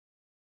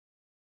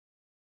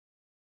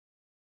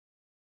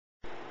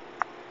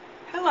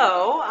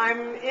Hello,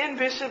 I'm in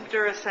Bishop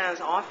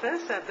Duracin's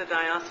office at the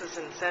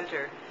Diocesan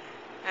Center,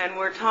 and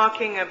we're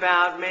talking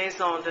about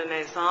Maison de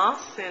Naissance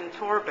in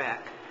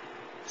Torbeck.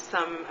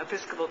 Some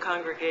Episcopal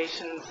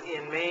congregations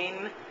in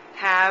Maine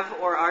have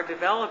or are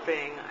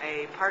developing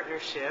a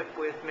partnership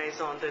with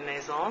Maison de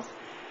Naissance,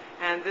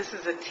 and this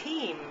is a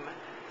team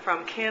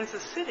from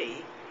Kansas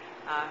City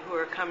who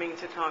are coming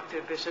to talk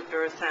to Bishop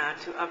Duracin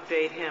to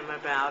update him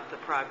about the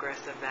progress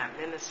of that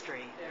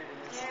ministry. There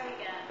it is.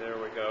 There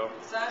we go.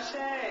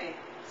 Zache,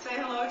 say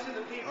hello to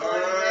the people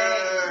in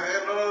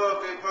Maine. Hello,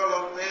 people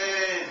of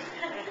Maine.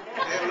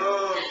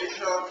 Hello,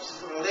 Bishop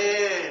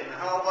Lane.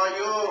 How are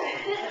you?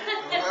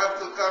 You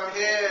have to come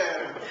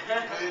here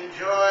to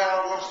enjoy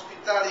our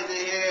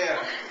hospitality here.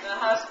 The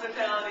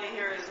hospitality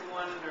here is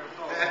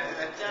wonderful.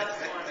 Just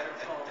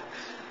wonderful.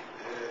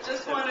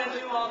 Just wanted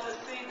you all to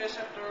see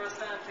Bishop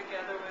Duracin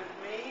together with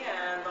me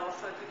and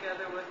also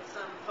together with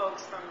some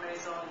folks from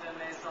Maison de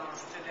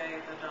Naissance today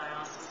at the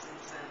Diocesan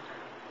Center.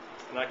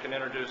 And I can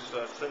introduce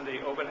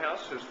Cindy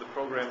Obenhouse, who's the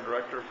program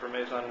director for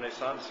Maison de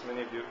Naissance.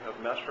 Many of you have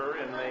met her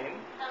in Maine.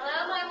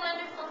 Hello, my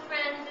wonderful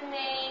friends in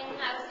Maine.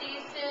 I will see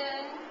you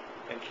soon.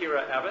 And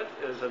Kira Abbott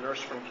is a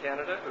nurse from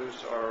Canada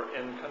who's our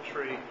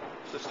in-country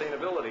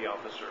sustainability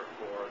officer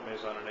for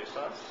Maison de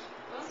Naissance.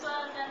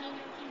 Bonsoir, amis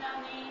de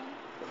Maine.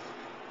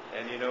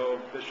 And you know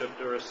Bishop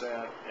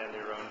Duracin and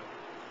your own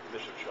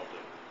Bishop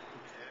Chilton.